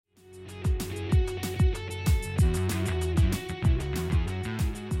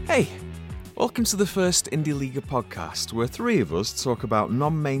Hey, welcome to the first Indie Liga podcast, where three of us talk about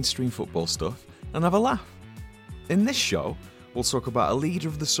non-mainstream football stuff and have a laugh. In this show, we'll talk about a leader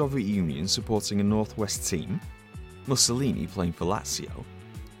of the Soviet Union supporting a Northwest team, Mussolini playing for Lazio,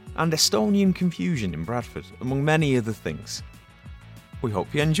 and Estonian confusion in Bradford, among many other things. We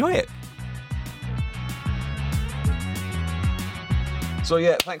hope you enjoy it. So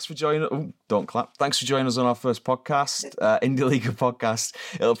yeah, thanks for joining. Oh, don't clap. Thanks for joining us on our first podcast, Indie Liga podcast.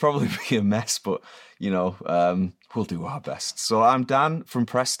 It'll probably be a mess, but we'll do our best. So I'm Dan from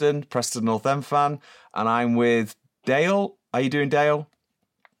Preston North End fan, and I'm with Dale. How you doing, Dale?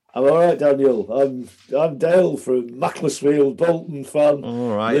 I'm all right, Daniel. I'm Dale from Macclesfield, Bolton fan,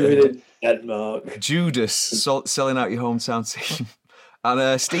 All right, living in Denmark. Judas selling out your hometown team,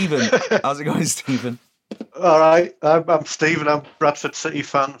 and Stephen. How's it going, Stephen? All right, I'm Stephen. I'm Bradford City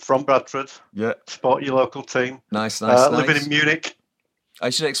fan from Bradford. Yeah, support your local team. Nice. Living in Munich.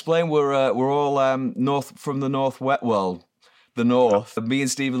 I should explain we're all north from the northwest. Well, the north. Me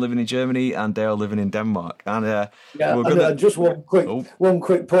and Stephen living in Germany, and Dale living in Denmark. And just one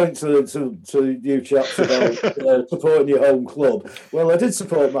quick point to you chaps about supporting your home club. Well, I did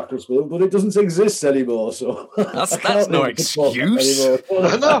support Macclesfield, but it doesn't exist anymore. So that's no excuse.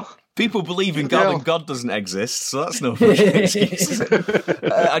 No. People believe in God and God doesn't exist, so that's no excuse.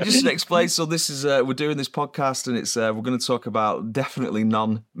 I just should explain. So this is we're doing this podcast, and it's we're going to talk about definitely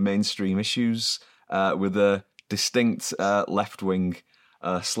non-mainstream issues with a distinct left-wing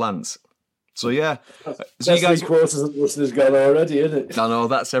slant. So yeah, so you guys, 3/4 of the listeners gone already, isn't it? I know,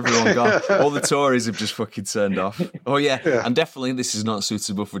 that's everyone gone. All the Tories have just fucking turned off. Oh yeah, and definitely this is not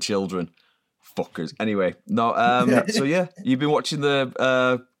suitable for children. Fuckers. Anyway, no. So yeah, you've been watching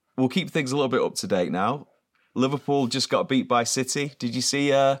the. We'll keep things a little bit up to date now. Liverpool just got beat by City. Did you see?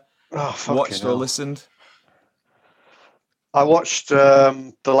 Watched or listened? I watched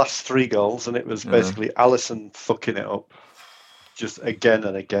the last 3 goals, and it was basically Alisson fucking it up, just again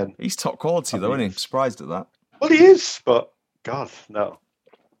and again. He's top quality, though, isn't he? I'm surprised at that. Well, he is, but God, no.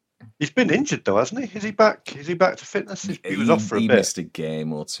 He's been injured, though, hasn't he? Is he back? Is he back to fitness? He was off for a bit. He missed a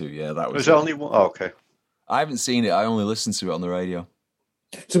game or two. Yeah, that was. Was it only one? Oh, okay. I haven't seen it. I only listened to it on the radio.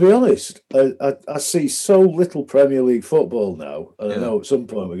 To be honest, I see so little Premier League football now, and I know at some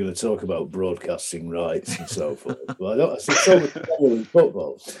point we're going to talk about broadcasting rights and so forth. But I see so little Premier League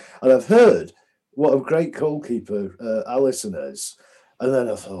football, and I've heard what a great goalkeeper Alisson is. And then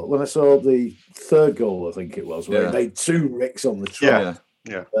I thought, when I saw the 3rd goal, I think it was, where he made 2 ricks on the trot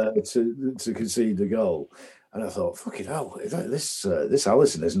to concede the goal. And I thought, fucking hell, this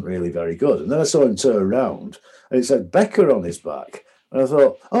Alisson isn't really very good. And then I saw him turn around, and it said Becker on his back. And I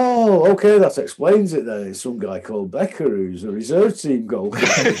thought, oh, okay, that explains it then. It's some guy called Becker who's a reserve team goalkeeper.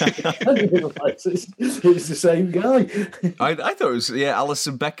 It's the same guy. I thought it was,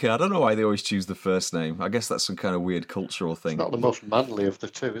 Alisson Becker. I don't know why they always choose the first name. I guess that's some kind of weird cultural thing. It's not the most manly of the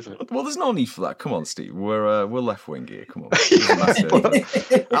two, is it? Well, there's no need for that. Come on, Steve. We're left-wing here. Come on.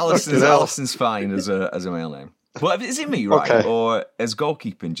 Alisson's fine as a male name. But is it me, right? Okay. Or has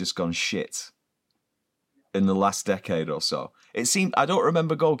goalkeeping just gone shit in the last decade or so? It seemed, I don't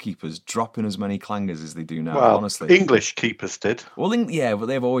remember goalkeepers dropping as many clangers as they do now, honestly. English keepers did. Well, but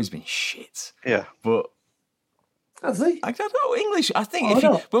they've always been shit. Yeah. But have they? I don't know, English. I think,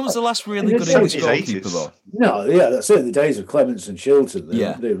 when was the last really good English goalkeeper, though? No, that's it. The days of Clements and Shilton,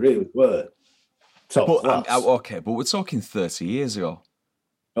 they really were top class. But we're talking 30 years ago.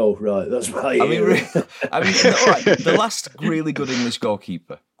 Oh, right, that's right. All right, the last really good English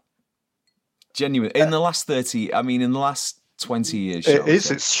goalkeeper. Genuine. In the last 20 years.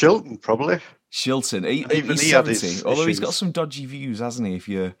 It's Shilton, probably. Shilton. He's 70, although he's got some dodgy views, hasn't he? If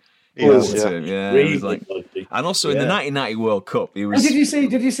you listen to him. Really and also in the 1990 World Cup, he was. Did you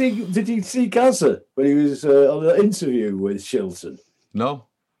see Gaza when he was on an interview with Shilton? No.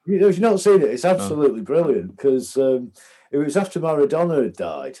 If you've not seen it, it's absolutely brilliant because it was after Maradona had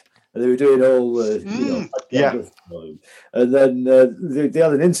died. And they were doing all, and then they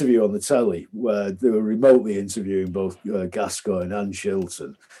had an interview on the telly where they were remotely interviewing both Gascoigne and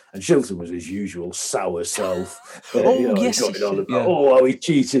Shilton. And Shilton was his usual sour self, going on about, how he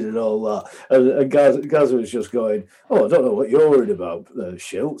cheated and all that. And Gaza was just going, I don't know what you're worried about,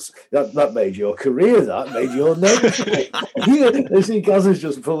 Shilts. That made your career, that made your name. You see Gaza's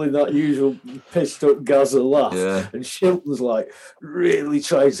just pulling that usual pissed up Gaza laugh. Yeah. And Shilton's like really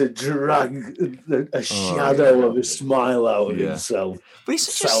trying to drag a shadow of a smile out of himself. But he's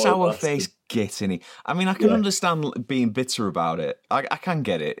such a sour-faced git, isn't he? I mean, I can understand being bitter about it. I can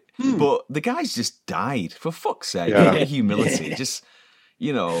get it. But the guy's just died. For fuck's sake, humility. Just,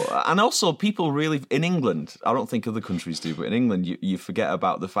 You know, and also people really, in England, I don't think other countries do, but in England, you forget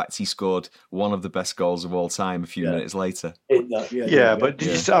about the fact he scored one of the best goals of all time a few minutes later. I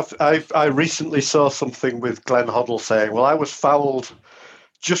recently saw something with Glenn Hoddle saying, well, I was fouled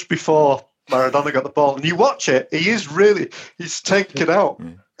just before Maradona got the ball. And you watch it, he's taken out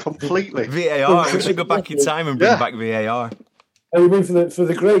completely. VAR, we should go back in time and bring back VAR. Oh, you mean for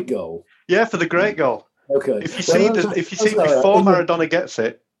the great goal? Yeah, for the great goal. Okay. If you see before Maradona gets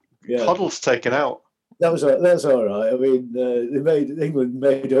it, Hoddle's taken out. That's all right. I mean, England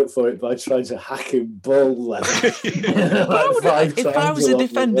made up for it by trying to hack him ball level. If I was a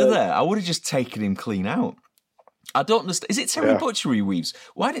defender there, I would have just taken him clean out. I don't understand. Is it Terry Butcher he weaves?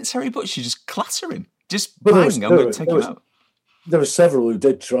 Why didn't Terry Butcher just clatter him? Just bang, I'm going to take him out. There were several who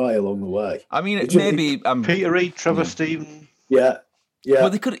did try along the way. I mean, Peter Reid, Trevor Stephen. Yeah. Yeah.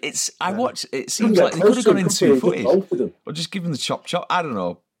 Well, they could. It seems like they could have gone in 2-footed, or just given the chop. I don't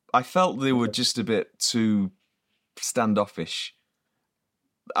know. I felt they were just a bit too standoffish.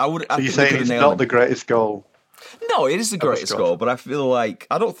 So you're saying it's not the greatest goal? No, it is the greatest goal, but I feel like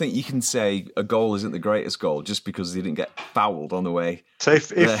I don't think you can say a goal isn't the greatest goal just because they didn't get fouled on the way. So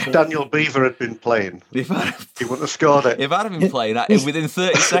if Daniel Beaver had been playing, he wouldn't have scored it. If I'd have been playing, within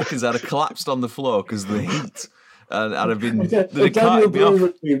 30 seconds, I'd have collapsed on the floor because of the heat. And I'd have been. Daniel Beaver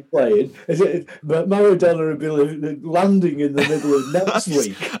had been playing, but Maradona had been landing in the middle of next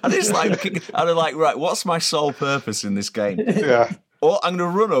week. And it's like, I'd have like, right, what's my sole purpose in this game? Yeah. Or I'm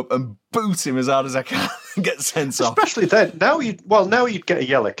going to run up and boot him as hard as I can and get sent off. Especially then. Now you'd get a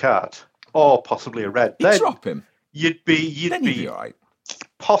yellow card or possibly a red. You'd drop him. You'd be all right.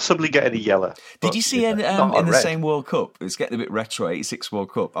 Possibly getting a yellow. Did you see in the same World Cup? It's getting a bit retro. 86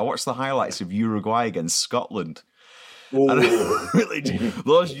 World Cup. I watched the highlights of Uruguay against Scotland. And really,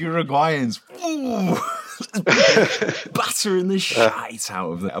 those Uruguayans battering the shite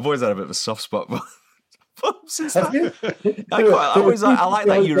out of them. I've always had a bit of a soft spot since that. I like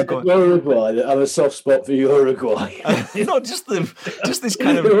that Uruguay. I have a soft spot for Uruguay. No, just this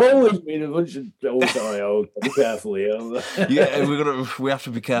kind of. There've always been a bunch of. Be careful here. Yeah, we have to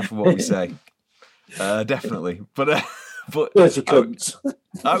be careful what we say. Definitely, but. But they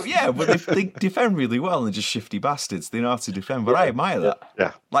defend really well and they're just shifty bastards. They know how to defend, but I admire that.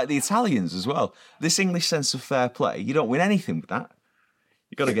 Yeah. Like the Italians as well. This English sense of fair play, you don't win anything with that.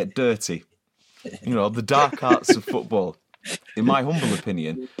 You've got to get dirty. You know, the dark arts of football, in my humble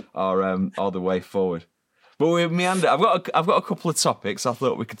opinion, are the way forward. But we meander. I've got a couple of topics I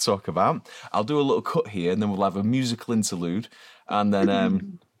thought we could talk about. I'll do a little cut here and then we'll have a musical interlude and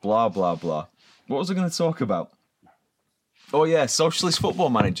then blah, blah, blah. What was I going to talk about? Oh, yeah, socialist football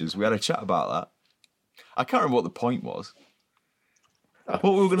managers. We had a chat about that. I can't remember what the point was. What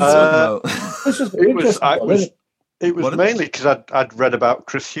were we going to talk about? It was mainly because I'd read about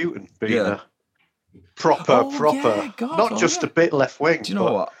Chris Hughton being a proper, not just a bit left wing. Do you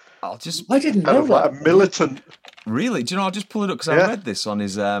know what? I didn't know that. Like a militant. Really? Do you know? I'll just pull it up because I read this on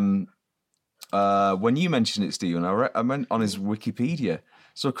his. When you mentioned it, Stephen, I meant on his Wikipedia.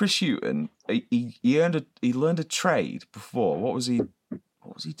 So Chris Hughton, he learned a trade before. What was he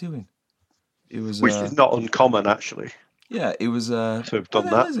doing? It was which is not uncommon actually. Yeah, it was to have done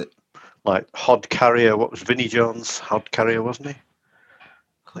that. Is it? Like hod carrier. What was Vinnie Jones? Hod carrier, wasn't he?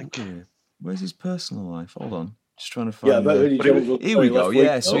 I think. Okay. Where's his personal life? Hold on, just trying to find. Yeah, but here we go.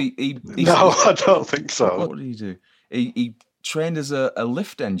 Yeah, so he no, I don't think so. What did he do? He trained as a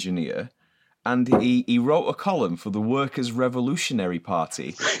lift engineer. And he wrote a column for the Workers' Revolutionary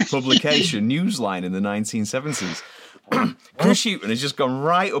Party publication Newsline in the 1970s. Chris Hughton has just gone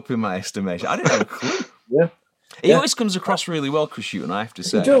right up in my estimation. I didn't have a clue. Yeah. He always comes across really well, Chris Hughton, I have to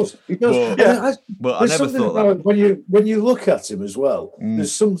say. He does. But I never thought that. When you look at him as well,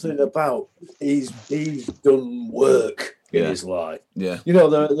 there's something about he's done work in his life. Yeah. You know,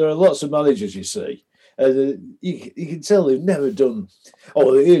 there are lots of managers you see. You can tell they've never done.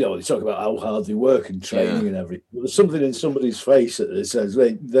 Oh, you know, they talk about how hard they work and training and everything. But there's something in somebody's face that says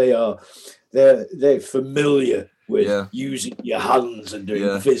they're familiar with using your hands and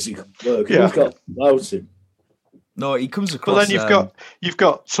doing physical work. Yeah. He's got about him. No, he comes across. But then you've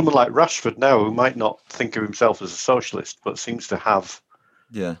got someone like Rashford now who might not think of himself as a socialist, but seems to have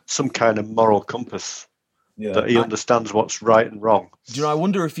some kind of moral compass. Yeah. That he understands what's right and wrong. Do you know? I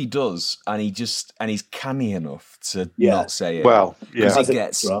wonder if he does, and he's canny enough to not say it. Well, yeah, because he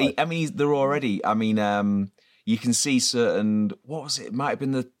gets. Right. They're already. You can see certain. What was it? It might have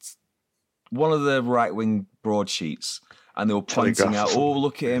been one of the right wing broadsheets, and they were pointing out, "Oh,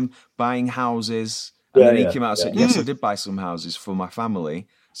 look at him buying houses," and then he came out and said, "Yes, I did buy some houses for my family,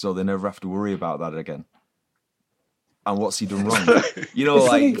 so they never have to worry about that again." and what's he done wrong? You know,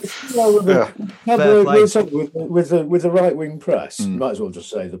 like with the right wing press, you might as well just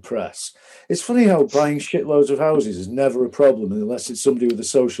say the press. It's funny how buying shitloads of houses is never a problem unless it's somebody with a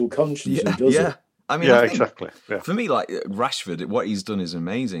social conscience who does it. I mean, exactly. Yeah. For me, like Rashford, what he's done is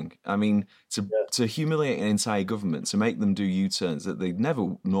amazing. I mean, to humiliate an entire government, to make them do U-turns that they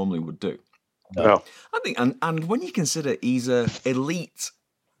never normally would do. No. I think, and when you consider he's an elite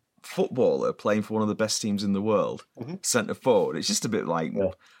footballer playing for one of the best teams in the world, centre forward, it's just a bit like,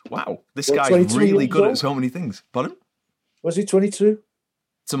 wow, this guy's really good at so many things. Pardon? Was he 22?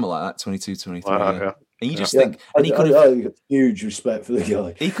 Something like that, 22, 23. Yeah. And you just think, and he could have huge respect for the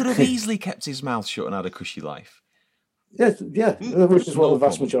guy. He could have easily kept his mouth shut and had a cushy life. Yeah, which is what the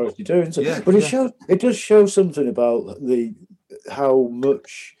vast majority do, isn't it? Yeah, but it does show something about how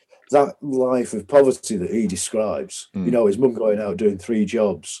much that life of poverty that he describes. You know, his mum going out doing 3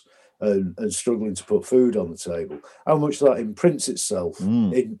 jobs and struggling to put food on the table. How much that imprints itself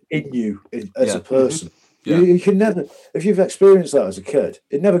in you as a person. Yeah. You can never, if you've experienced that as a kid,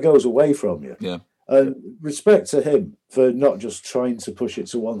 it never goes away from you. Yeah. And respect to him for not just trying to push it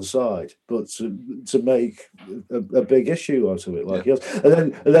to one side, but to make a big issue out of it, like he has.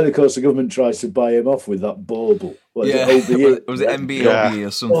 And then of course the government tries to buy him off with that bauble. Was it MBOB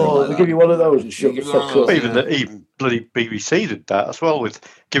or something? Oh, they give you one of those and shut the fuck up. Even bloody BBC did that as well, with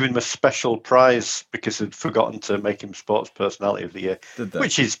giving him a special prize because they'd forgotten to make him Sports Personality of the Year,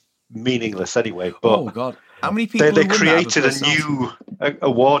 which is meaningless anyway. But oh god, how many people they created a new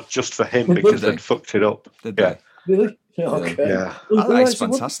award just for him because they'd fucked it up. Did they? Really? Okay. Yeah, that's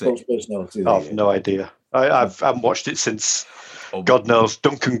fantastic. I've no idea. I haven't watched it since God knows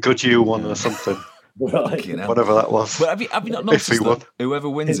Duncan Goodhue won or something. Right. Whatever that was. But have you not noticed that whoever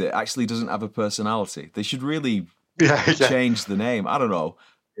wins it actually doesn't have a personality? They should really change the name. I don't know.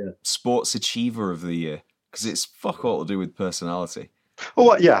 Yeah. Sports Achiever of the Year, because it's fuck all to do with personality.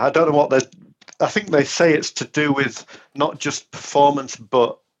 Oh, yeah, I don't know what I think they say it's to do with not just performance,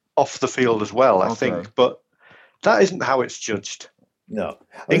 but off the field as well, I think. But that isn't how it's judged. No.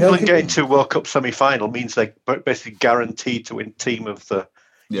 England getting to World Cup semi-final means they're basically guaranteed to win team of the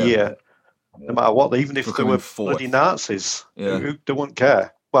year, no matter what. Even if they were bloody Nazis, they wouldn't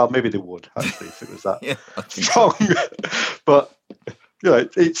care. Well, maybe they would, actually, if it was that strong. But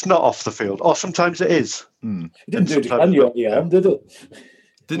it's not off the field. Or sometimes it is. He didn't do Di Canio on the arm, did it?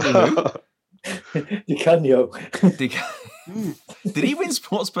 Didn't he who? Di Canio. Did he win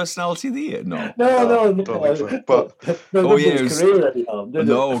Sports Personality of the Year? No. No. But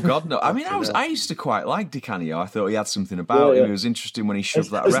no, God, no. I mean, I used to quite like Di Canio. I thought he had something about him. It was interesting when he shoved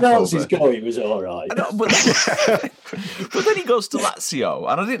that ref over. He was all right. But then he goes to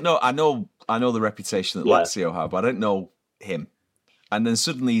Lazio, and I didn't know. I know the reputation that Lazio have, but I didn't know him. And then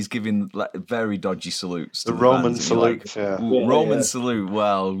suddenly he's giving very dodgy salutes. To the Roman salute, Roman salute,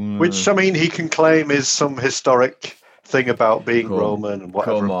 well. Which, I mean, he can claim is some historic thing about being Roman and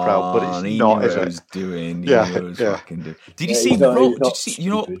whatever. Proud, but it's not, is it? Fucking doing. Did you see you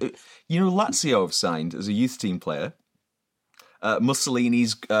know Lazio have signed as a youth team player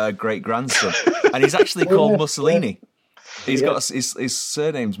Mussolini's great grandson, and he's actually called Mussolini. He's got his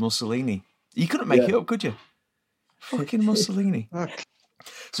surname's Mussolini. You couldn't make it up, could you? Fucking Mussolini.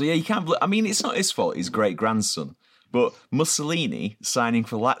 So you can't. I mean, it's not his fault. His great grandson, but Mussolini signing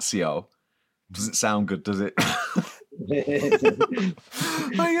for Lazio doesn't sound good, does it?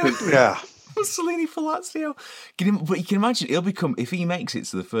 Mussolini for Lazio. But you can imagine he'll become, if he makes it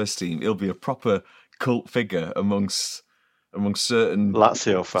to the first team, he'll be a proper cult figure amongst certain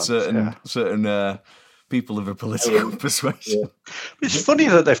Lazio fans, certain people of a political persuasion. It's funny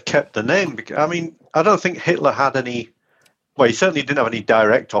that they've kept the name. I mean, I don't think Hitler had any. Well, he certainly didn't have any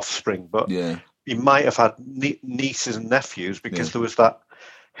direct offspring, but he might have had nieces and nephews because there was that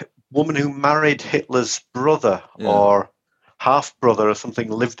woman who married Hitler's brother or half brother or something,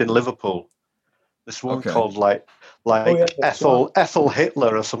 lived in Liverpool. This one called Ethel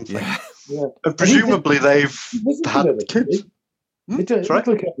Hitler or something. Yeah. And presumably they've had kids.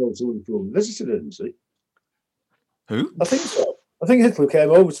 Hitler came over to Liverpool and visited her, didn't he? Who? I think so. I think Hitler came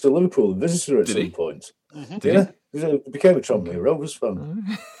over to Liverpool and visited her at some point. Did he? He became a Tranmere Rovers fan.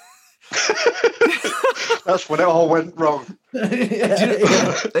 That's when it all went wrong.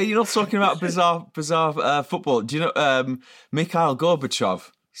 You're not talking about bizarre football. Do you know Mikhail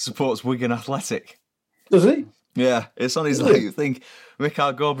Gorbachev supports Wigan Athletic? Does he? Yeah, it's on his thing.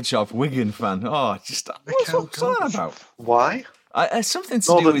 Mikhail Gorbachev, Wigan fan. Oh, just what's that about? Why? Something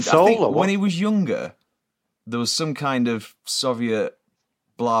to do with. I think when he was younger, there was some kind of Soviet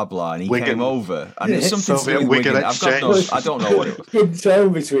blah blah, and he Wigan. came over, and it's something to do with Wigan Wigan. I don't know what it was. In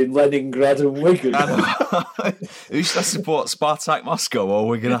town between Leningrad and Wigan. Who should I support, Spartak Moscow or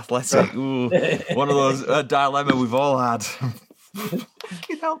Wigan Athletic? Ooh, one of those dilemma we've all had.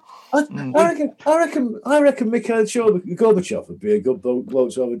 Fucking hell. I reckon Mikhail Gorbachev would be a good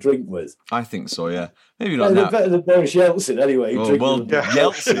bloke to have a drink with. I think so, yeah. Maybe not now. Better than Boris Yeltsin, anyway.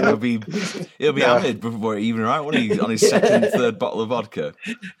 Yeltsin he'll be hammered before it even right, won't he? On his second, third bottle of vodka.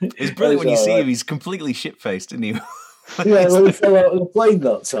 It's brilliant when you see him. He's completely shit-faced, isn't he? Yeah, well, he fell out of the plane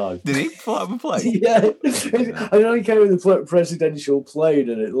that time. Did he fall out of the plane? Yeah. I know he came with the presidential plane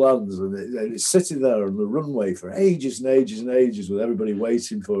and it lands and it's sitting there on the runway for ages and ages and ages with everybody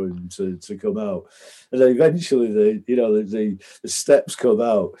waiting for him to come out. And then eventually the steps come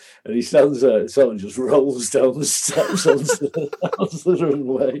out and he stands there and someone just rolls down the steps onto the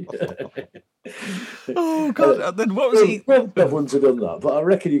runway. Oh, God. And then what was he? Well, I wouldn't have done that, but I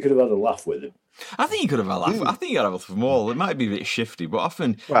reckon you could have had a laugh with him. I think you could have had a laugh. I think you could have a laugh with them all. It might be a bit shifty, but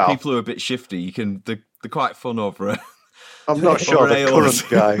often people who are a bit shifty, they're quite fun over it. I'm not sure the current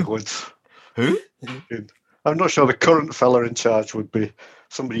guy would. Who? I'm not sure the current fella in charge would be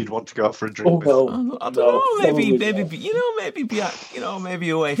somebody you'd want to go out for a drink with. I don't know. Maybe maybe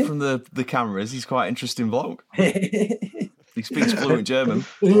away from the cameras, he's quite an interesting bloke. He speaks fluent German.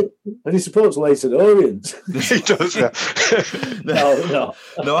 And he supports Leyton Orient. He does, yeah. No,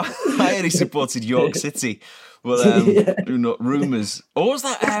 I heard he supported York City. Well, rumours. Or was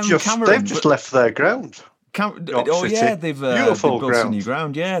that Cameron? They've just left their ground. Yeah, they've built a new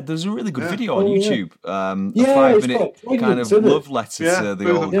ground. Yeah, there's a really good video on YouTube. A 5-minute kind of love letter to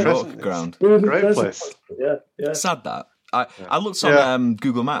the old York ground. Great place. Yeah. Sad that. I looked on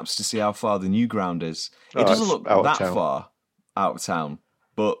Google Maps to see how far the new ground is. It doesn't look that far out of town,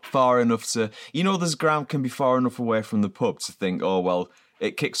 but far enough to... this ground can be far enough away from the pub to think, oh, well,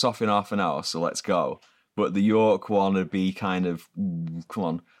 it kicks off in half an hour, so let's go. But the York one would be kind of, come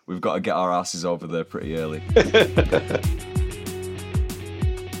on, we've got to get our asses over there pretty early.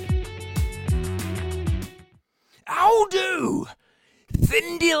 How do?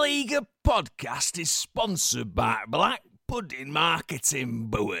 Thindy Liga podcast is sponsored by Black Pudding Marketing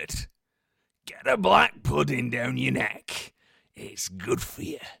Board. Get a black pudding down your neck. It's good for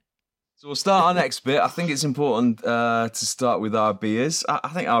you. So we'll start our next bit. I think it's important to start with our beers. I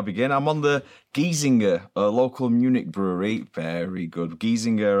think I'll begin. I'm on the Giesinger, a local Munich brewery. Very good.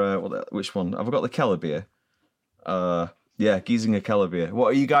 Giesinger, which one? Have I got the Keller beer? Giesinger Keller beer. What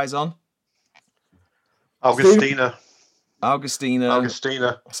are you guys on? Augustina.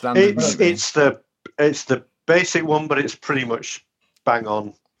 Standard. It's the basic one, but it's pretty much bang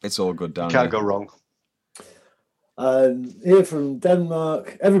on. It's all good down Can't go wrong. And here from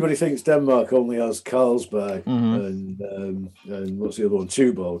Denmark, everybody thinks Denmark only has Carlsberg and what's the other one?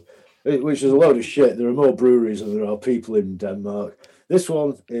 Tuborg, which is a load of shit. There are more breweries than there are people in Denmark. This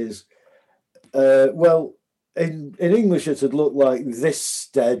one is, in English it'd look like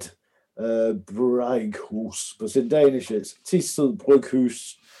Thisted Bryghus, but in Danish it's Thisted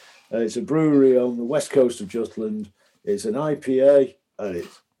Bryghus. It's a brewery on the west coast of Jutland. It's an IPA and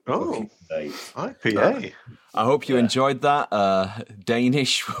it's great. IPA. I hope you enjoyed that.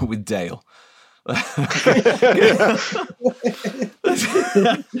 Danish with Dale. I'm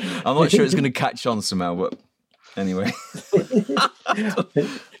not sure it's going to catch on somehow, but anyway.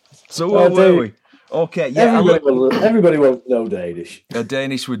 So where were we? Okay, yeah. Everybody wants to know Danish.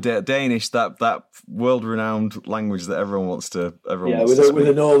 Danish with Danish, that world-renowned language that everyone wants to. With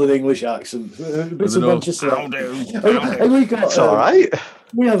a Northern English accent. It's a bunch of stuff. It's all right.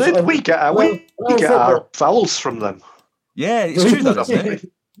 We get our vowels from them. Yeah, it's true, that, isn't it?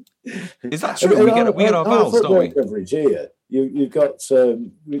 Is that true? We get our vowels, don't we? Coverage here. You've got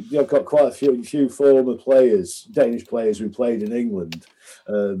quite a few former players, Danish players who played in England.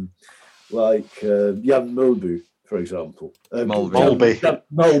 Like Jan Mulby, for example. Mulby,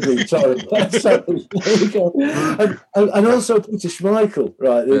 sorry. and also Peter Schmeichel,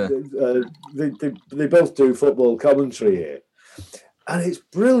 right? They both do football commentary here. And it's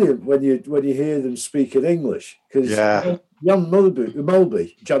brilliant when you hear them speak in English. Because Jan Mulby.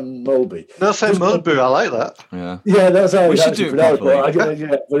 No, say Mulby, I like that. Yeah, that's how we should do it properly.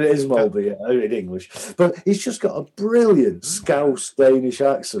 But it is Mulby in English. But he's just got a brilliant Scouse Danish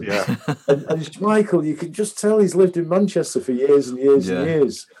accent. Yeah. and Schmeichel, you can just tell he's lived in Manchester for years and years and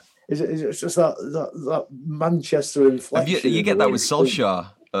years. It's just that Manchester inflection. You get that with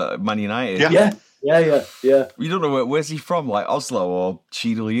Solskjaer at Man United. Yeah. You don't know where's he from, like Oslo or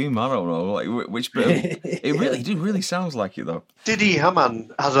Cheadle-Hulme, I don't know, like which bit. It really sounds like it though. Didi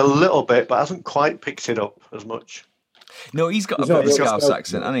Hamann has a little bit, but hasn't quite picked it up as much. No, he's got a bit of a Scouse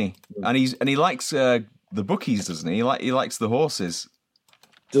accent, hasn't he? And he likes the bookies, doesn't he? He likes the horses.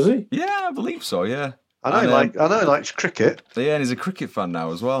 Does he? Yeah, I believe so. Yeah. I know he likes cricket. Yeah, and he's a cricket fan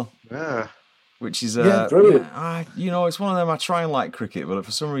now as well. Yeah. Which is brilliant. It's one of them. I try and like cricket, but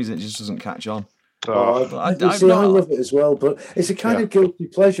for some reason it just doesn't catch on. I love it as well, but it's a kind of guilty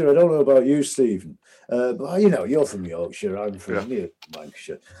pleasure. I don't know about you, Stephen, but you're from Yorkshire. I'm from near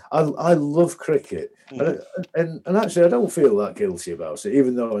Lancashire. I love cricket, and actually I don't feel that guilty about it,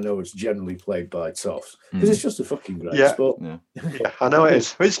 even though I know it's generally played by toffs, because it's just a fucking great sport. Yeah, I know it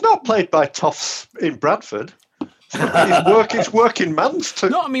is. It's not played by toffs in Bradford. It's working man's.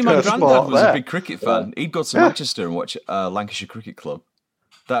 No, I mean my granddad was a big cricket fan. He'd go to Manchester and watch Lancashire Cricket Club.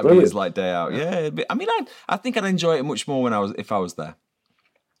 That'd be his day out. Yeah, I mean, I think I'd enjoy it much more if I was there.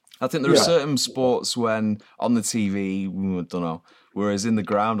 I think there are certain sports when on the TV, I don't know. Whereas in the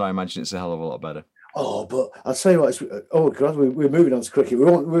ground, I imagine it's a hell of a lot better. Oh, but I'll tell you what. God, we're moving on to cricket. We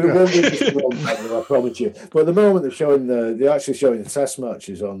won't do this for a long time, I promise you. But at the moment, they're actually showing the Test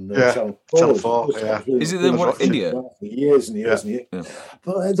matches on Channel 4. Is it the India? For years and years and years. Yeah.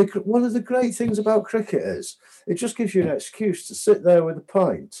 But one of the great things about cricket is it just gives you an excuse to sit there with a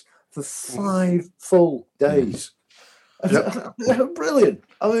pint for 5 full days. Brilliant.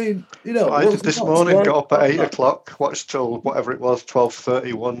 I mean, I did this morning, got up at 8 o'clock, watched till whatever it was,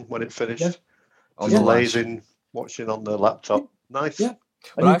 12:31 when it finished. Yeah. On the lazing, watching on the laptop. Nice. Yeah.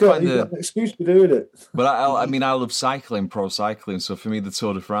 And you've got an excuse for doing it. But I love cycling, pro cycling. So for me, the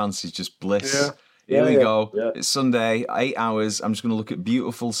Tour de France is just bliss. Yeah. Here we go. Yeah. It's Sunday, 8 hours. I'm just going to look at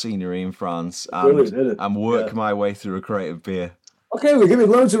beautiful scenery in France and work my way through a crate of beer. Okay, we're giving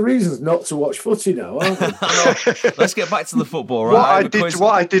loads of reasons not to watch footy now, aren't we? Let's get back to the football, right?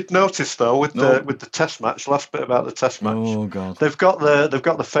 What I did notice though with the Test match, last bit about the Test match. Oh God, they've got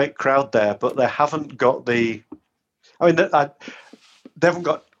the fake crowd there, but they haven't got the. I mean, they haven't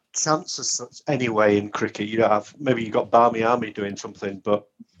got chances such anyway in cricket. You don't have. Maybe you got Barmy Army doing something, but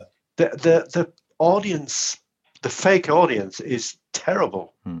the audience, the fake audience, is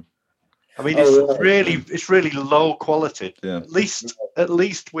terrible. I mean, it's really low quality. Yeah. At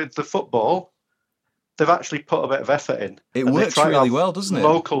least with the football, they've actually put a bit of effort in. It works really well, doesn't it?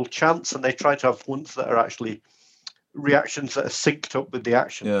 Local chants, and they try to have ones that are actually reactions that are synced up with the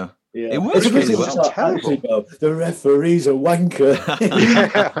action. Yeah. It works really well. Actually, the referee's a wanker.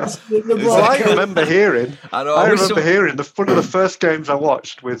 I remember hearing. I remember hearing one of the first games I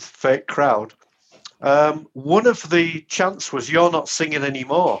watched with fake crowd. One of the chants was "You're not singing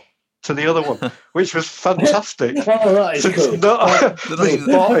anymore" to the other one, which was fantastic. That is cool. The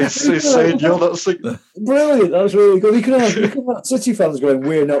bot is saying "You're not singing." Brilliant. That's really good. You can have City fans going,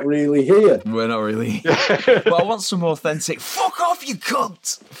 "We're not really here." We're not really. But I want some authentic. Fuck off, you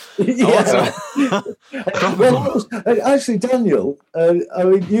cunt. Actually, Daniel, I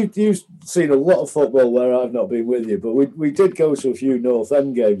mean, you've seen a lot of football where I've not been with you, but we did go to a few North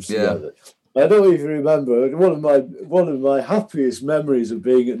End games together. I don't even remember. One of my happiest memories of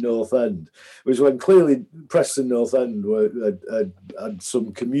being at North End was when clearly Preston North End had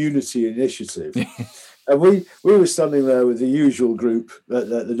some community initiative, and we were standing there with the usual group at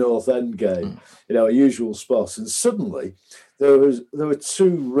the North End game, a usual spot, and suddenly there were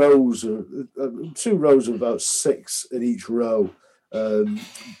two rows of about 6 in each row,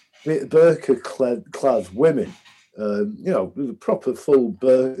 burqa-clad women. The proper full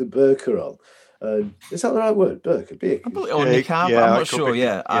burqa on. Is that the right word? Burqa? Niqab? I'm not sure.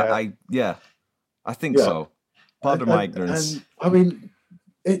 I think so. Pardon my ignorance. And, I mean,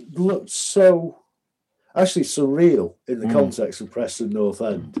 it looked so actually surreal in the context of Preston North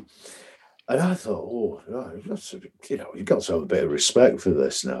End. And I thought, you've got to have a bit of respect for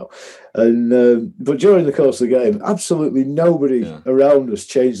this now. And but during the course of the game, absolutely nobody around us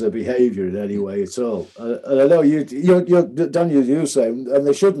changed their behaviour in any way at all. And I know you're Daniel, you're saying, and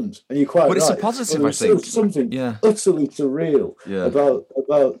they shouldn't. And you're quite right. But it's a positive, I think. Something utterly surreal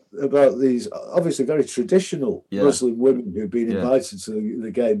about these obviously very traditional Muslim women who've been invited to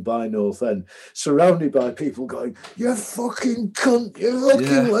the game by North End, surrounded by people going, "You fucking cunt!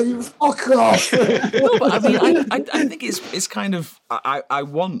 You fuck off!" No, but I mean, I think it's kind of I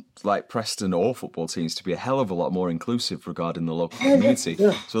want like Preston or football teams to be a hell of a lot more inclusive regarding the local community.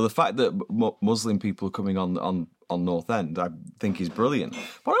 Yeah. So the fact that Muslim people are coming on North End, I think is brilliant.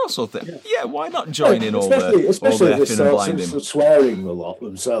 But I also think, why not join in all the effing and blinding? Swearing a lot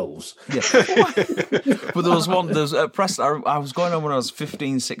themselves. Yeah. But there was at Preston. I was going on when I was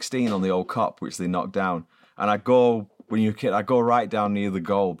 15, 16 on the old Cop, which they knocked down, and I go. When you're a kid, I go right down near the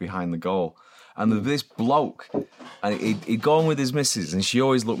goal, behind the goal. And there's this bloke, and he'd go on with his missus, and she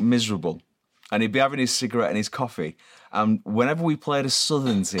always looked miserable. and he'd be having his cigarette and his coffee. And whenever we played a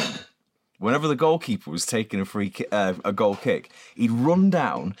Southern team, whenever the goalkeeper was taking a goal kick, he'd run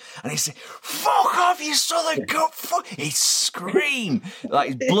down and he'd say, "Fuck off, you Southern cunt!" He'd scream like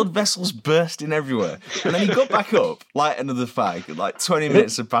his blood vessels bursting everywhere. And then he'd go back up, light another fag, like 20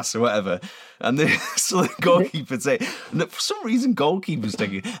 minutes had passed or whatever. And the Southern goalkeeper would say, and for some reason, goalkeeper's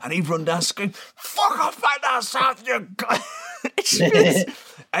taking, and he'd run down, scream, "Fuck off back down south, you god!" It's just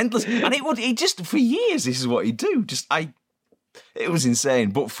endless. And he just, for years, this is what he'd do. It was insane,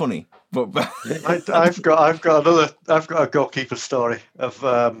 but funny. But I've got a goalkeeper story of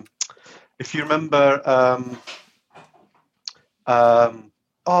if you remember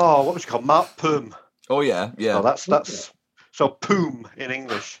what was it called? Mark Poom. Oh yeah. So that's so Poom in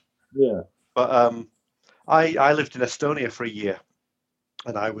English. Yeah. But I lived in Estonia for a year,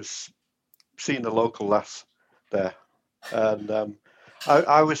 and I was seeing the local lass there, and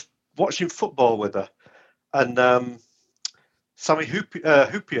I was watching football with her, and Sami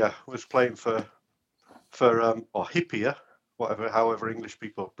Hyypiä was playing for or Hyypiä, however English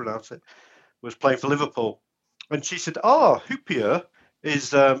people pronounce it, was playing for Liverpool, and she said, "Oh, Hyypiä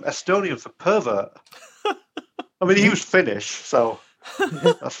is Estonian for pervert." I mean, he was Finnish, so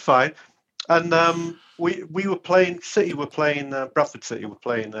that's fine. And we were playing. City were playing. Bradford City were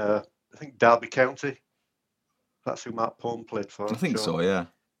playing. I think Derby County. That's who Mark Poom played for. I think so. Yeah.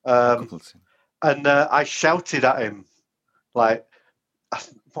 And I shouted at him, like,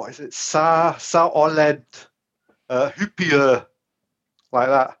 "What is it? Sa oled Hyypiä," like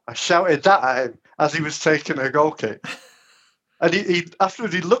that. I shouted that at him as he was taking a goal kick. And he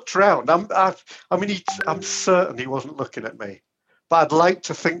afterwards he looked round. I'm certain he wasn't looking at me, but I'd like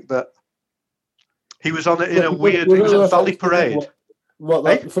to think that he was on it in a weird. He was at Valley Parade. You're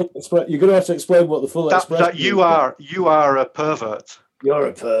going to have to explain what the full expression. That you are a pervert. You're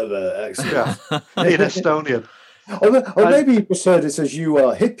a pervert, excellent. Yeah, in Estonian. Or maybe you just heard it as "you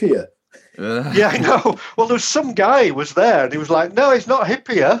are hippier." Yeah, I know. Well, there was some guy was there, and he was like, "No, he's not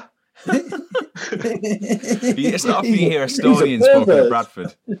hippier." It's not often you hear Estonians spoken at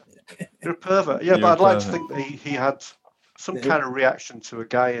Bradford. You're a pervert. Yeah, but I'd like to think that he had some kind of reaction to a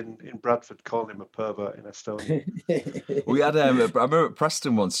guy in Bradford calling him a pervert in Estonia. We had, I remember at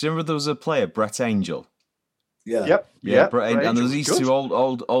Preston once. Do you remember there was a player, Brett Angel? Yeah. Yep. Yeah, Brett Angel. And there was these two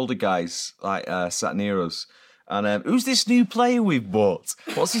older guys like sat near us. And who's this new player we've bought?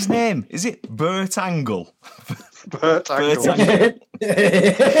 What's his name? Is it Bert Angle? Bert Angle.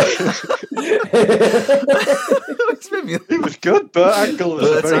 He was good. Bert Angle was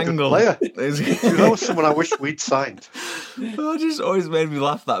a very good player. He was always someone I wish we'd signed. Oh, it just always made me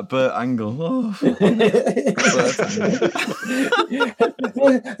laugh, that Bert Angle. Oh.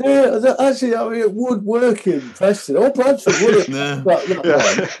 Actually, I mean, it would work in Preston or Bradford, would it?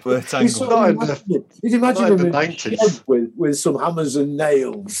 Bert Angle. You'd imagine him in the shed with some hammers and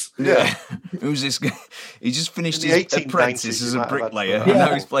nails. Yeah. Who's this guy? He just finished his apprentice as a bricklayer, and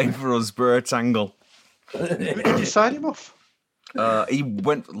now he's playing for us, Bert Angle. Did you sign him off? He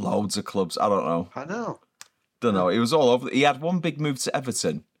went loads of clubs. I don't know. Don't know. He was all over. He had one big move to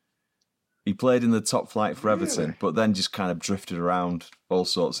Everton. He played in the top flight for Everton, but then just kind of drifted around all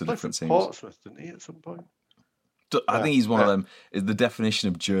sorts of different teams. Portsmouth, didn't he, at some point? I think he's one of them. Is the definition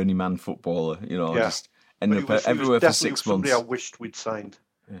of journeyman footballer. You know, just ending up everywhere for 6 months. Somebody I wished we'd signed.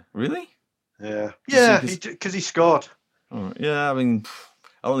 Yeah. Really? Yeah. Yeah, because he scored. Oh, yeah, I mean,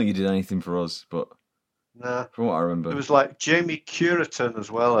 I don't think he did anything for us, but from what I remember. It was like Jamie Curitan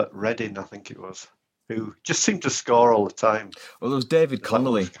as well at Reading, I think it was, who just seemed to score all the time. Well, there was David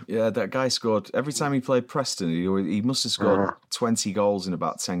Connolly. Yeah, that guy scored. Every time he played Preston, he must have scored 20 goals in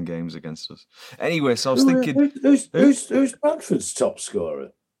about 10 games against us. Anyway, so I was thinking... Who's Bradford's top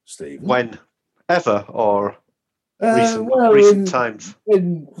scorer, Steve? When? Ever? Or recent times?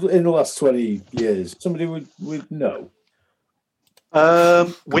 In the last 20 years. Somebody would know.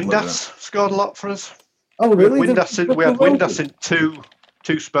 Windass scored a lot for us. Oh, really? We had Windass in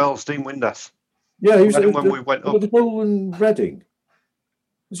two spells, Dean Windass. Yeah, he was when we went up. Hull and Reading.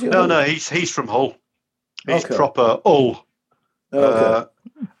 No, he's from Hull. He's proper Hull. Okay.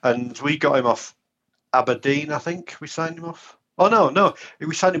 And we got him off Aberdeen, I think. We signed him off. Oh, no.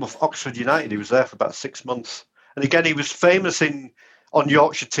 We signed him off Oxford United. He was there for about 6 months. And again, he was famous on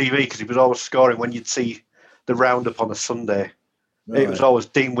Yorkshire TV because he was always scoring when you'd see the roundup on a Sunday. Right. It was always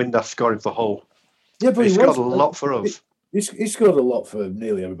Dean Windass scoring for Hull. Yeah, but he scored a lot for us. He scored a lot for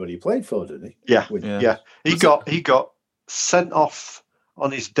nearly everybody he played for, didn't he? Yeah. He got sent off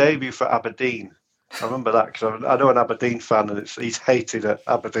on his debut for Aberdeen. I remember that because I know an Aberdeen fan, and he's hated at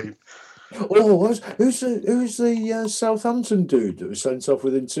Aberdeen. Oh, who's the Southampton dude that was sent off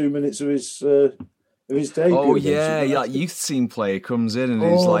within 2 minutes of his debut? Oh yeah, yeah. Youth team player comes in and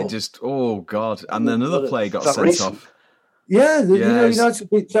he's like God, and then another player got sent off. Yeah, United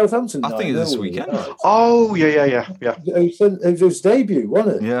beat Southampton. I think it was this weekend. Oh yeah. It was his debut,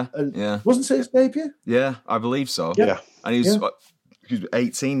 wasn't it? Yeah. Wasn't it his debut? Yeah, I believe so. Yeah. And he was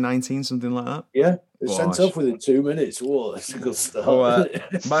 18, 19, something like that. Yeah. It was sent off within 2 minutes. Whoa, that's a good start.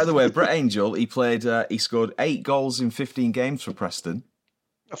 By the way, Brett Angel, he played. He scored 8 goals in 15 games for Preston.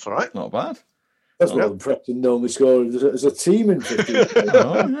 That's all right. Not bad. That's what Preston normally score as a team in 15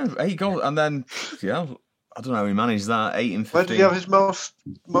 games. 8 goals, and then I don't know how he managed that. 8 in 15. Where did he have his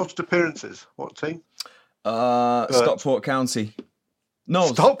most appearances? What team? Stockport County. No,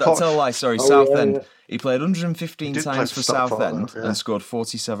 Stockport. That's a lie. Sorry, Southend. Yeah. He played 115 times for Southend and scored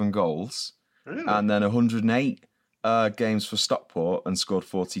 47 goals. Really? And then 108 games for Stockport and scored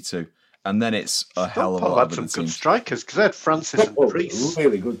 42. And then it's a hell of a lot of some good good teams. strikers because they had Francis and Priest.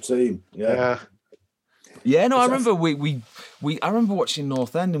 Really good team. Yeah. Yeah, no, I remember I remember watching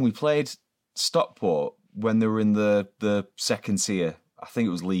North End and we played Stockport when they were in the second tier. I think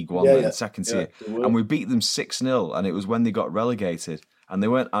it was League One, then, second tier. And we beat them 6-0, and it was when they got relegated. And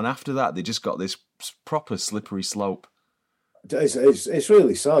and after that, they just got this proper slippery slope. It's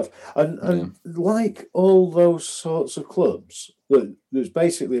really sad. And like all those sorts of clubs, there's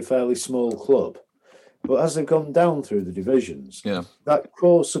basically a fairly small club. But as they've gone down through the divisions, that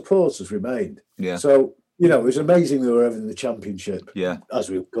core support has remained. Yeah. So, it was amazing they were ever in the Championship, as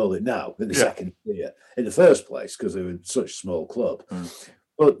we call it now, in the second tier, in the first place, because they were such a small club.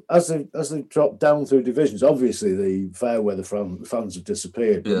 But as they dropped down through divisions, obviously the Fairweather fans have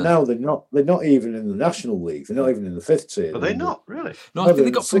disappeared. But now they're not even in the National League. They're not even in the 5th tier. Are they not really? No, I think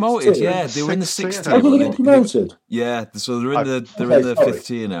they got promoted. Yeah, they were in the 6th tier. Oh, they got promoted. Yeah, so they're in the 5th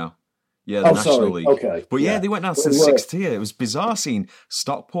tier now. Yeah, the National League. Okay. But they went down to the 6th tier. It was bizarre seeing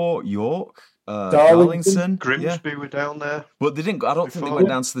Stockport, York, Darlington, Grimsby were down there. But they didn't. I don't think they went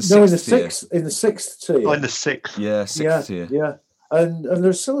down to the 6th tier. In the 6th tier. Oh, in the 6th. Yeah, 6th tier. Yeah. And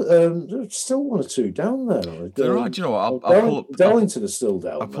there's still one or two down there. There are. Do you know what? I'll pull up. Darlington is still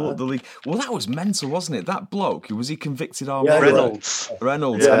down. I'll pull up the league. Well, that was mental, wasn't it? That bloke, was he convicted armed Reynolds,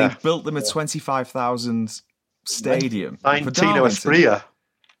 and he built them a 25,000 stadium. 19 Espria.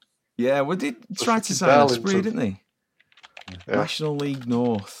 Yeah, well, they tried to sign Espria, didn't they? Yeah. National League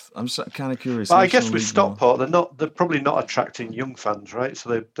North. I'm kind of curious. But I guess with Stockport, they're probably not attracting young fans, right?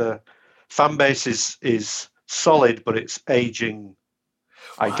 So the fan base is solid, but it's aging.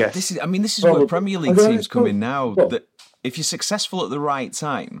 I guess this is where Premier League teams come in now. That if you're successful at the right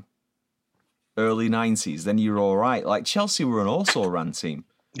time, early 90s, then you're all right. Like Chelsea were an also-ran team.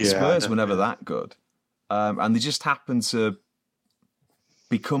 Spurs were never that good, and they just happened to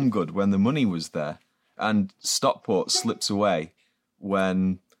become good when the money was there. And Stockport slipped away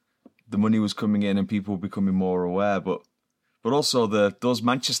when the money was coming in and people were becoming more aware. But also those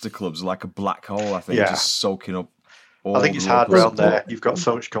Manchester clubs are like a black hole, I think, just soaking up all I think it's hard around there. You've got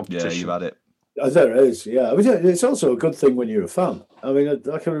so much competition. Yeah, you've had it. There is, yeah. I mean, it's also a good thing when you're a fan. I mean,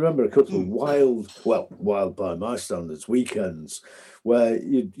 I can remember a couple of wild by my standards, weekends where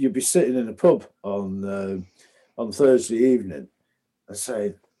you'd be sitting in a pub on Thursday evening and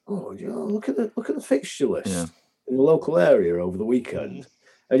saying, "Oh, look at the fixture list in the local area over the weekend,"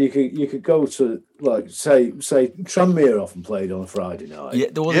 and you could go to say Tranmere often played on a Friday night.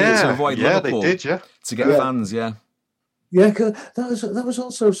 Yeah, they wanted to avoid Liverpool. They did, to get fans. Yeah, cause that was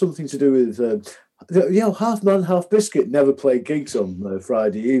also something to do with half man, half biscuit never played gigs on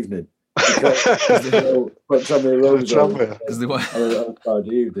Friday evening. Tranmere Rovers on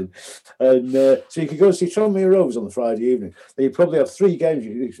Friday evening, and so you could go see Tranmere Rovers on the Friday evening. Then you probably have 3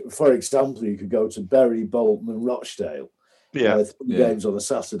 games. For example, you could go to Bury, Bolton, and Rochdale. 3 games on a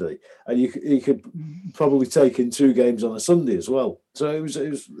Saturday, and you could probably take in 2 games on a Sunday as well. So it was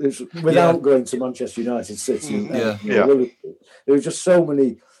without going to Manchester United, City, Liverpool. There were just so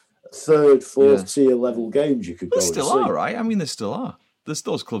many 3rd, 4th tier level games you could go. There still are, right? I mean, there still are.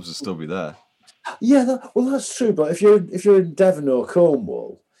 Those clubs will still be there. Yeah, that's true. But if you're in Devon or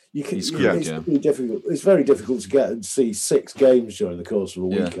Cornwall, it's pretty difficult. It's very difficult to get and see 6 games during the course of a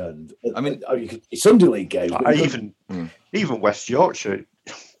weekend. I mean, you could see Sunday league games. Even West Yorkshire,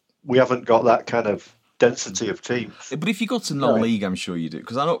 we haven't got that kind of density of teams. But if you go to non-league, I'm sure you do.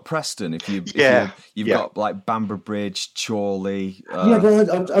 Because I know at Preston, if you've got like Bamber Bridge, Chorley. But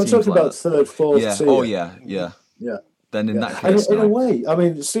I'm talking about 3rd, 4th tier. Oh yeah. Then in that case, in a way, I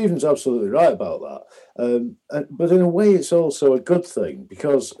mean, Stephen's absolutely right about that. But in a way, it's also a good thing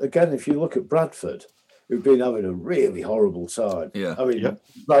because, again, if you look at Bradford, who've been having a really horrible time. Yeah. I mean,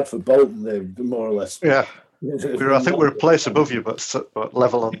 Bradford Bolton, they're more or less. Yeah. I think we're a place above you, but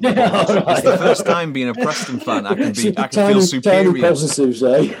level on. Right. It's the first time being a Preston fan. I can feel superior. Tiny positives,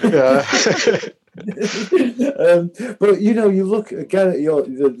 eh? Yeah. But you look again at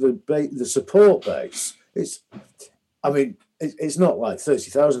the support base. It's not like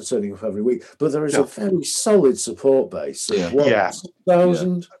 30,000 turning up every week, but there is a very solid support base. Of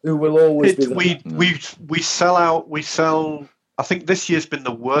 6,000 who will always be there. We sell out. I think this year's been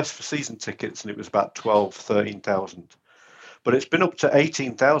the worst for season tickets, and it was about 13,000. But it's been up to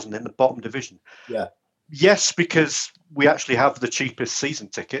 18,000 in the bottom division. Yeah. Yes, because we actually have the cheapest season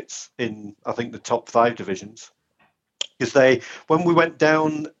tickets in, I think, the top 5 divisions. Because when we went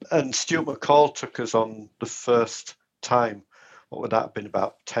down and Stuart McCall took us on the first time, what would that have been,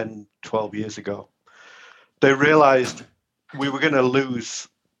 about 10, 12 years ago, they realised we were going to lose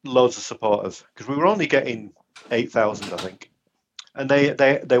loads of supporters because we were only getting 8,000, I think. And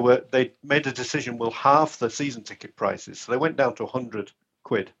they made a decision, we'll halve the season ticket prices. So they went down to 100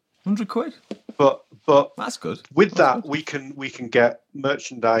 quid. 100 quid? But that's good. With that, we can get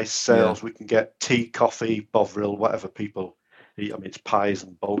merchandise sales, we can get tea, coffee, Bovril, whatever people eat. I mean, it's pies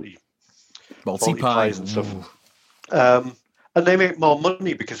and Balti pies and stuff. And they make more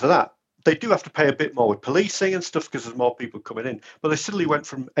money because of that. They do have to pay a bit more with policing and stuff because there's more people coming in. But they suddenly went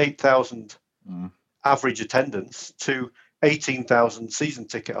from 8,000 average attendance to 18,000 season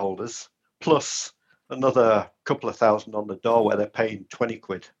ticket holders, plus another couple of thousand on the door where they're paying 20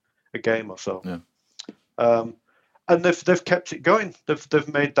 quid a game or so. Yeah. And they've kept it going. They've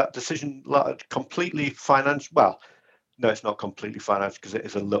made that decision completely financial. Well, no, it's not completely financial because it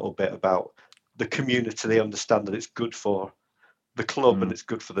is a little bit about the community. They understand that it's good for the club and it's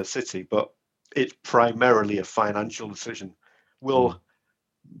good for the city, but it's primarily a financial decision. We'll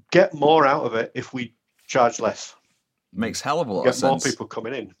get more out of it if we charge less. Makes hell of a lot of sense. Get more people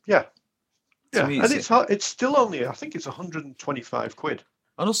coming in. Yeah. Yeah. And it's still only, I think it's 125 quid.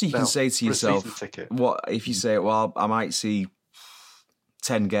 And also you can say to yourself, what if you say, well, I might see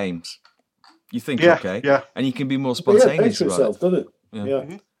 10 games. You think, okay. Yeah. And you can be more spontaneous about it. Doesn't it? Yeah.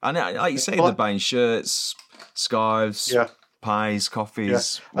 Mm-hmm. And like you say, they're buying shirts, scarves, pies,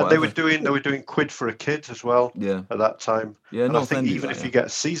 coffees. Yeah. And they were doing quid for a kid as well. Yeah. At that time. Yeah. And I think even if you get a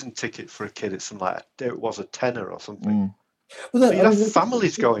season ticket for a kid, it's it was a tenner or something. Well, you have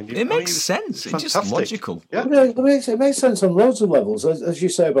families going. It makes sense. It's just logical. Yeah. It makes sense on loads of levels, as you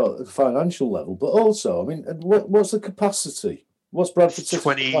say about the financial level, but also, I mean, what's the capacity? What's Bradford?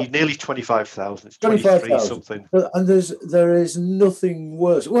 Nearly 25,000. It's 23 something. And there is nothing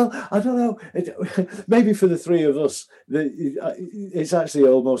worse. Well, I don't know. Maybe for the three of us, it's actually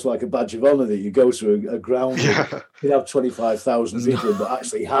almost like a badge of honour that you go to a ground that you have 25,000 people, but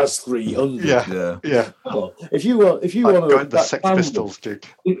actually has 300. Yeah. Well, if you want to attract the Sex Pistols gig.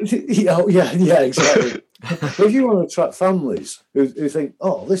 Yeah, exactly. But if you want to attract families who think,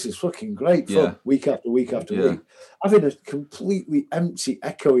 oh, this is fucking great fun, week after week after week, having a completely empty,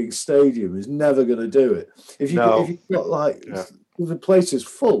 echoing stadium is never going to do it. If you've got the place is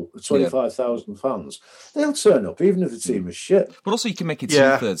full of 25,000 fans, they'll turn up even if the team is shit. But also you can make it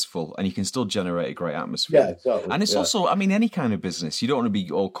 2/3 full and you can still generate a great atmosphere. Yeah, exactly. And it's also, I mean, any kind of business, you don't want to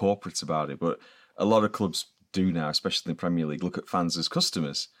be all corporate about it, but a lot of clubs do now, especially in the Premier League, look at fans as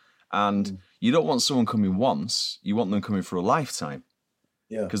customers. And you don't want someone coming once, you want them coming for a lifetime.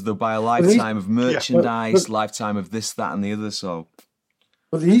 Yeah. Because they'll buy a lifetime of merchandise, lifetime of this, that, and the other. So,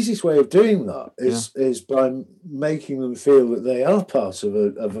 but the easiest way of doing that is by making them feel that they are part of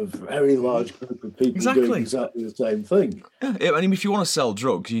a very large group of people doing exactly the same thing. Yeah. I mean, if you want to sell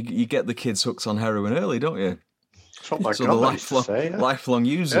drugs, you get the kids hooked on heroin early, don't you? That's what my grandma used to say. Lifelong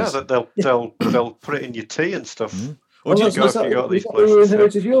users. Yeah, that they'll put it in your tea and stuff. Mm-hmm. Well, that's where you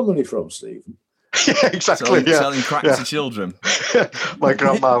inherited your money from, Stephen. Yeah, exactly. Selling crack to children. My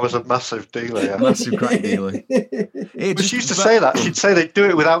grandma was a massive dealer. Yeah. Massive crack dealer. But she used to say that. She'd say they'd do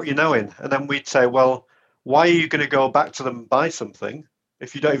it without you knowing, and then we'd say, "Well, why are you going to go back to them and buy something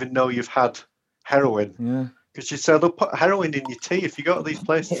if you don't even know you've had heroin?" Yeah. Because she said they'll put heroin in your tea if you go to these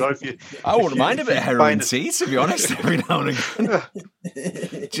places, or if you. I wouldn't mind a bit of heroin tea, to be honest. Every now and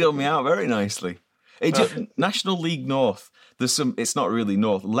again, chill me out very nicely. National League North. There's some. It's not really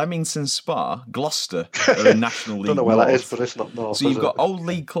North. Leamington Spa, Gloucester, are in National League. I don't know where North. that is, but it's not North. So you've got old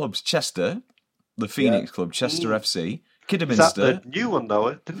league clubs: Chester, the Phoenix Club, Chester FC, Kidderminster. Is that the new one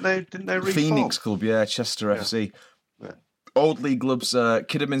though? Didn't they reform? Phoenix Club, Chester FC. Yeah. Old league clubs: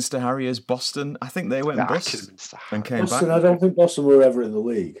 Kidderminster Harriers, Boston. I think they went bust and came back. I don't think Boston were ever in the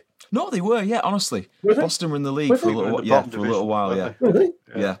league. No, they were. Yeah, honestly, Boston were in the league for a little while. Yeah. Really?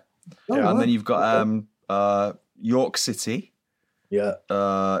 Yeah. And then you've got York City. Yeah.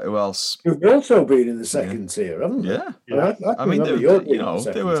 Who else? Who've also been in the second tier, haven't they? Yeah. I mean, they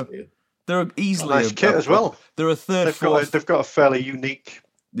were easily nice kit as well. They're a third, fourth. They've got a fairly unique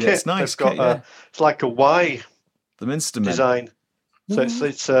kit. It's nice. They've got it's like a Y the Minster design. So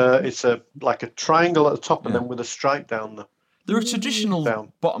it's like a triangle at the top and then with a stripe down the. They're a traditional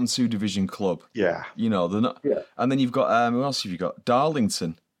bottom 2 division club. Yeah. You know, they're not. Yeah. And then you've got who else have you got?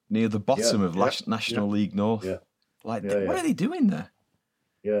 Darlington near the bottom of National League North. Yeah. What are they doing there?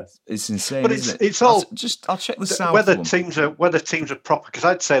 Yeah, it's insane. But isn't it's all. I'll check the South. Whether teams are proper, because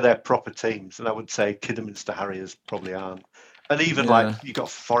I'd say they're proper teams, and I would say Kidderminster Harriers probably aren't. And even like you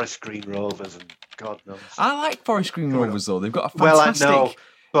got Forest Green Rovers and God knows. I like Forest Green Rovers though. They've got a fantastic. Well, I know,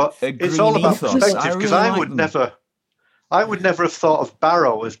 but it's all about perspective because I would never have thought of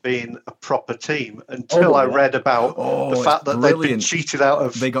Barrow as being a proper team until I read about the fact that they'd been cheated out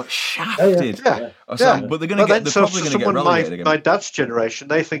of. They got shafted. But they're going to get. They're probably going to get relegated again. My dad's generation,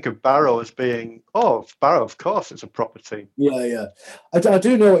 they think of Barrow as being, Barrow, of course, it's a proper team. Yeah. I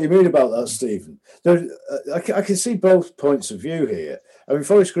do know what you mean about that, Stephen. I can see both points of view here. I mean,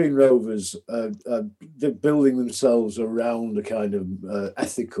 Forest Green Rovers, they're building themselves around a kind of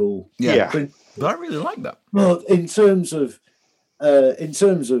ethical. But I really like that. Well, in terms of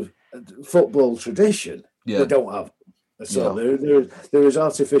football tradition, they don't have. So they're as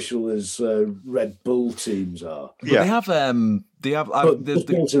artificial as Red Bull teams are. But they have. But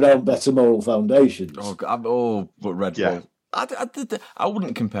built around better moral foundations. But Red Bull. I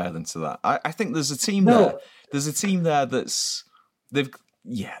wouldn't compare them to that. I think there's a team there. There's a team there that's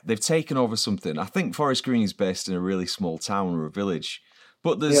they've taken over something. I think Forest Green is based in a really small town or a village,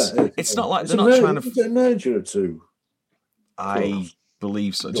 but it's not like they're not trying to. Is it a merger or two? I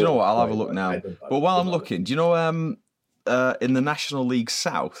believe so. Do you know what? I'll have a look now. But while I'm looking, do you know in the National League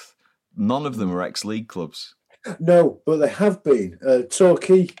South, none of them are ex-league clubs. No, but they have been.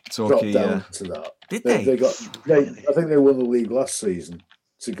 Torquay dropped down to that. Did they? I think they won the league last season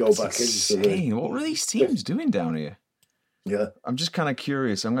to go back into. What were these teams doing down here? Yeah, I'm just kind of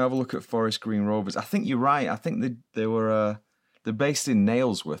curious. I'm gonna have a look at Forest Green Rovers. I think you're right. I think they were they're based in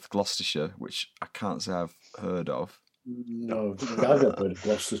Nailsworth, Gloucestershire, which I can't say I've heard of. No, I've not heard of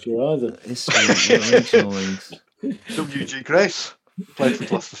Gloucestershire either. History, regional leagues. WG Grace played for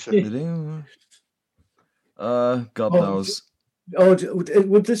Gloucestershire. God knows.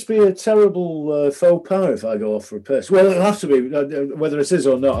 Would this be a terrible faux pas if I go off for a piss? Well, it'll have to be. Whether it is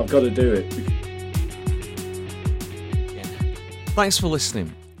or not, I've got to do it. Thanks for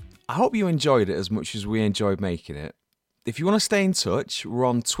listening. I hope you enjoyed it as much as we enjoyed making it. If you want to stay in touch, we're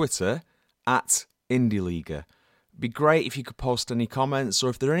on Twitter @IndieLiga. It'd be great if you could post any comments, or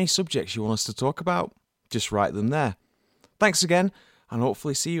if there are any subjects you want us to talk about, just write them there. Thanks again, and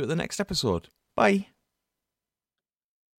hopefully see you at the next episode. Bye.